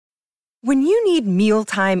When you need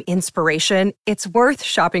mealtime inspiration, it's worth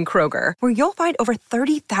shopping Kroger, where you'll find over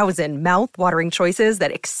 30,000 mouth-watering choices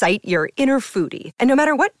that excite your inner foodie. And no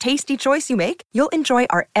matter what tasty choice you make, you'll enjoy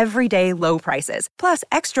our everyday low prices, plus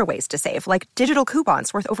extra ways to save, like digital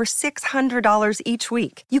coupons worth over $600 each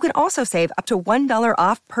week. You can also save up to $1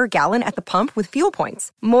 off per gallon at the pump with fuel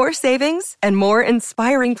points. More savings and more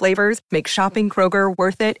inspiring flavors make shopping Kroger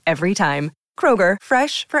worth it every time. Kroger,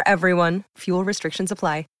 fresh for everyone. Fuel restrictions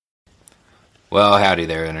apply. Well, howdy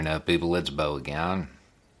there, Internet people. It's Bo again.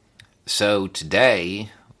 So today,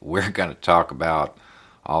 we're going to talk about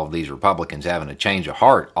all of these Republicans having a change of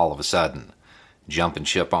heart all of a sudden, jumping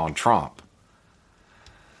ship on Trump.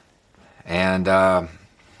 And a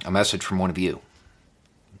message from one of you,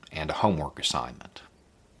 and a homework assignment.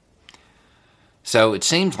 So it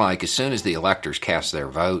seems like as soon as the electors cast their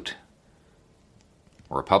vote,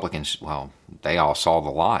 Republicans, well, they all saw the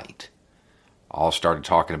light. All started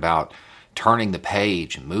talking about turning the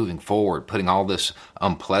page and moving forward, putting all this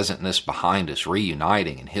unpleasantness behind us,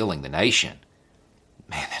 reuniting and healing the nation.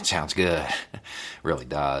 Man, that sounds good. It really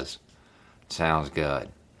does. It sounds good.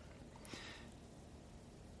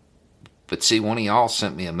 But see, one of y'all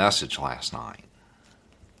sent me a message last night,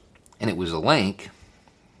 and it was a link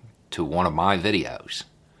to one of my videos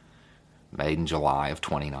made in July of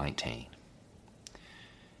 2019.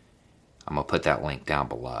 I'm going to put that link down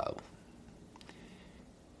below.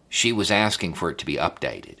 She was asking for it to be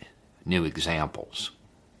updated, new examples.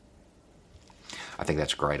 I think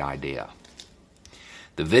that's a great idea.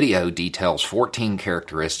 The video details 14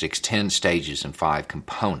 characteristics, 10 stages, and 5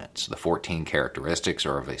 components. The 14 characteristics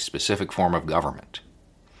are of a specific form of government.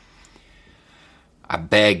 I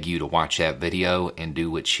beg you to watch that video and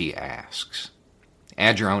do what she asks.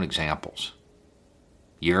 Add your own examples.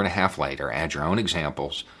 Year and a half later, add your own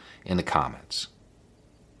examples in the comments.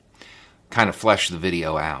 Kind of flesh the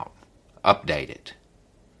video out, update it.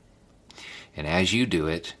 And as you do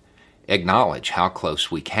it, acknowledge how close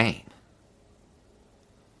we came.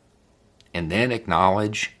 And then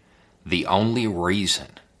acknowledge the only reason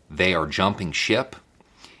they are jumping ship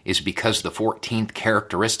is because the 14th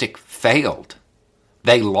characteristic failed.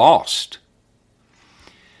 They lost.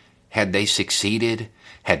 Had they succeeded,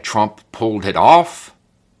 had Trump pulled it off,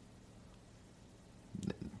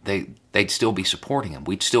 they'd still be supporting him.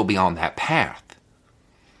 We'd still be on that path.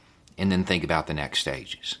 And then think about the next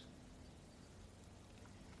stages.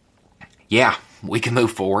 Yeah, we can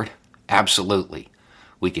move forward. Absolutely.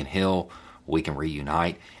 We can heal, we can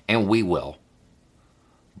reunite, and we will.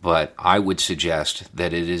 But I would suggest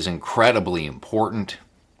that it is incredibly important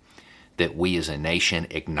that we as a nation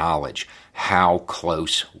acknowledge how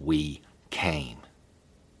close we came.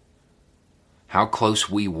 How close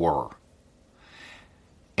we were.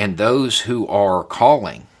 And those who are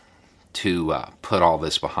calling to put all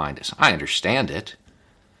this behind us, I understand it,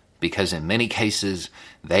 because in many cases,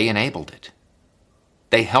 they enabled it.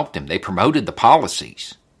 They helped him. They promoted the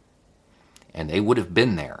policies. And they would have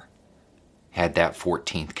been there had that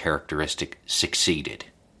 14th characteristic succeeded.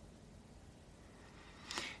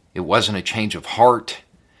 It wasn't a change of heart.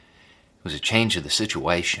 It was a change of the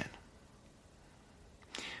situation.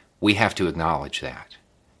 We have to acknowledge that.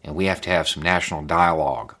 And we have to have some national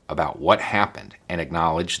dialogue about what happened and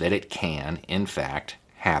acknowledge that it can, in fact,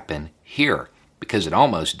 happen here, because it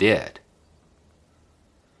almost did.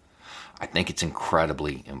 I think it's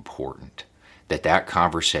incredibly important that that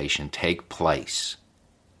conversation take place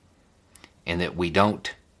and that we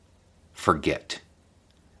don't forget.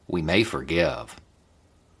 We may forgive,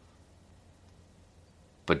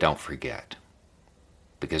 but don't forget,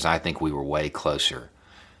 because I think we were way closer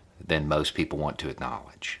than most people want to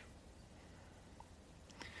acknowledge.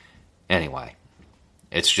 Anyway,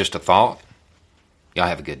 it's just a thought. Y'all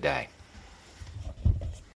have a good day.